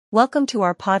Welcome to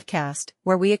our podcast,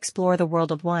 where we explore the world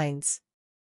of wines.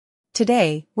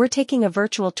 Today, we're taking a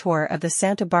virtual tour of the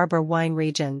Santa Barbara wine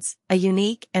regions, a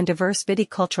unique and diverse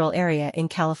viticultural area in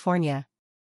California.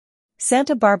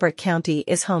 Santa Barbara County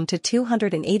is home to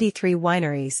 283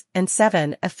 wineries and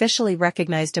 7 officially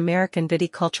recognized American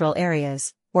viticultural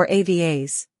areas, or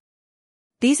AVAs.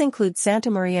 These include Santa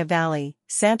Maria Valley,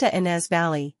 Santa Ynez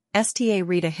Valley, Sta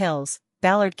Rita Hills,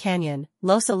 Ballard Canyon,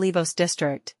 Los Olivos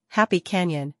District, Happy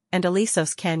Canyon, and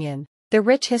Alisos Canyon. The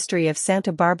rich history of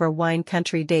Santa Barbara wine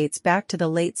country dates back to the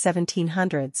late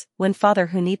 1700s, when Father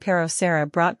Junipero Serra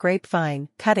brought grapevine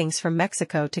cuttings from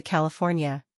Mexico to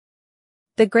California.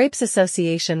 The grape's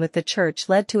association with the church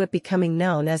led to it becoming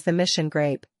known as the mission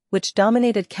grape, which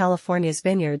dominated California's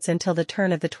vineyards until the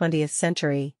turn of the 20th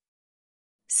century.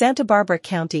 Santa Barbara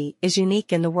County is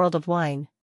unique in the world of wine.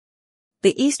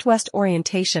 The east-west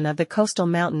orientation of the coastal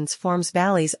mountains forms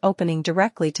valleys opening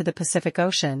directly to the Pacific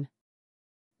Ocean.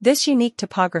 This unique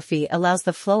topography allows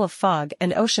the flow of fog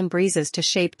and ocean breezes to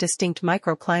shape distinct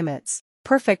microclimates,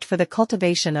 perfect for the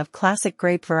cultivation of classic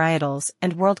grape varietals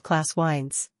and world-class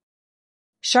wines.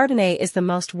 Chardonnay is the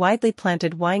most widely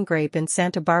planted wine grape in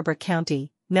Santa Barbara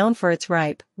County, known for its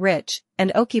ripe, rich,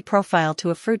 and oaky profile to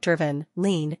a fruit-driven,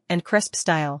 lean, and crisp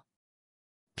style.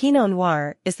 Pinot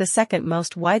Noir is the second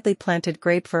most widely planted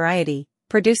grape variety,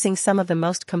 producing some of the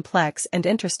most complex and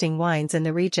interesting wines in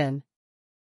the region.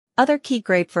 Other key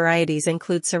grape varieties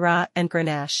include Syrah and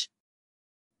Grenache.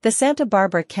 The Santa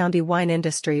Barbara County wine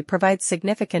industry provides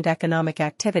significant economic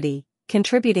activity,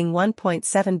 contributing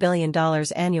 $1.7 billion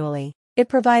annually. It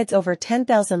provides over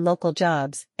 10,000 local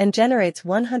jobs and generates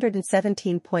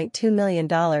 $117.2 million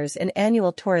in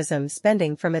annual tourism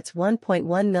spending from its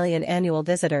 1.1 million annual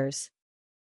visitors.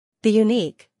 The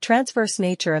unique, transverse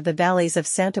nature of the valleys of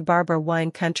Santa Barbara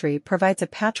wine country provides a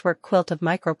patchwork quilt of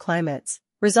microclimates,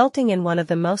 resulting in one of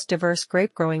the most diverse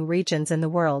grape-growing regions in the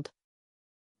world.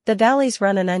 The valleys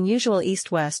run an unusual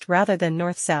east-west rather than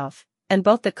north-south, and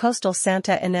both the coastal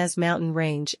Santa Ynez Mountain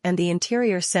Range and the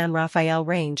interior San Rafael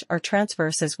Range are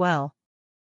transverse as well.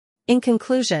 In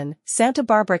conclusion, Santa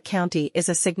Barbara County is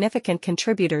a significant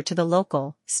contributor to the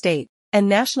local, state, and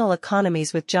national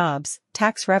economies with jobs,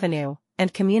 tax revenue,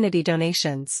 and community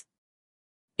donations.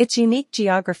 Its unique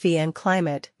geography and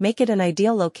climate make it an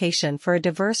ideal location for a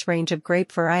diverse range of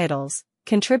grape varietals,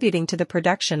 contributing to the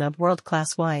production of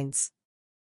world-class wines.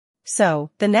 So,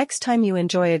 the next time you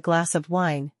enjoy a glass of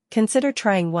wine, consider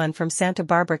trying one from Santa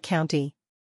Barbara County.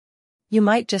 You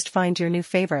might just find your new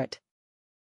favorite.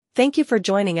 Thank you for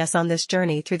joining us on this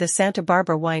journey through the Santa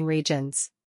Barbara wine regions.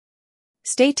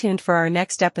 Stay tuned for our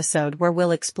next episode where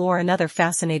we'll explore another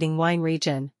fascinating wine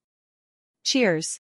region. Cheers!